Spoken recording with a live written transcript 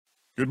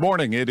Good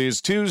morning. It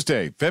is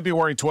Tuesday,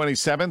 February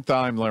 27th.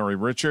 I'm Larry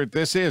Richert.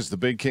 This is the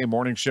Big K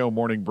Morning Show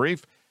Morning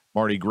Brief.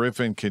 Marty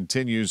Griffin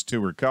continues to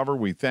recover.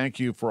 We thank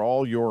you for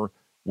all your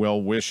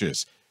well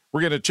wishes. We're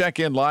going to check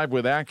in live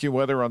with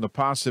AccuWeather on the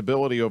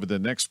possibility over the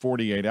next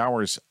 48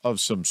 hours of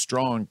some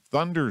strong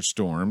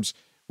thunderstorms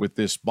with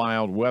this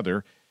mild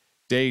weather.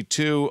 Day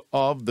 2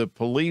 of the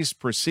police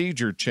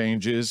procedure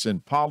changes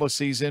and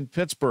policies in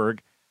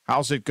Pittsburgh.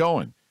 How's it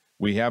going?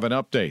 We have an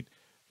update.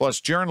 Plus,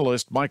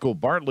 journalist Michael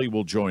Bartley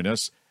will join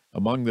us.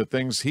 Among the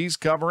things he's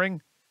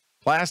covering,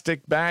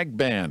 plastic bag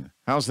ban.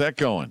 How's that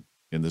going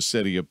in the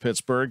city of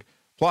Pittsburgh?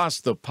 Plus,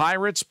 the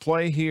Pirates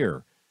play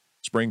here.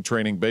 Spring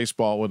training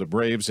baseball with the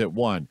Braves at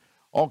 1.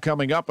 All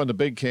coming up on the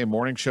Big K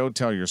Morning Show.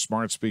 Tell your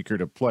smart speaker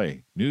to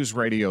play News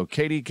Radio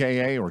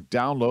KDKA or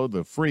download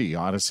the free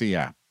Odyssey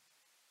app.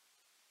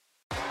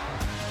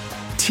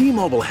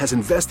 T-Mobile has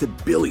invested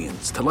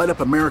billions to light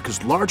up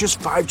America's largest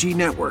 5G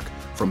network,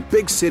 from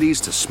big cities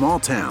to small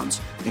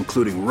towns,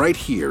 including right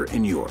here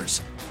in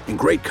yours. And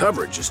great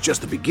coverage is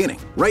just the beginning.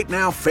 Right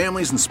now,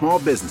 families and small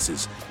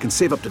businesses can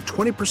save up to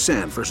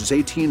 20% versus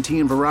AT&T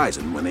and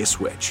Verizon when they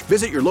switch.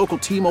 Visit your local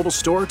T-Mobile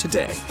store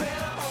today.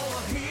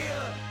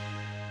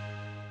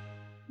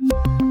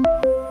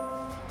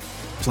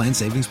 Plan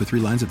savings with 3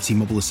 lines of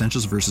T-Mobile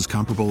Essentials versus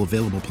comparable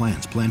available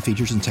plans. Plan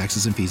features and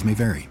taxes and fees may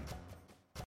vary.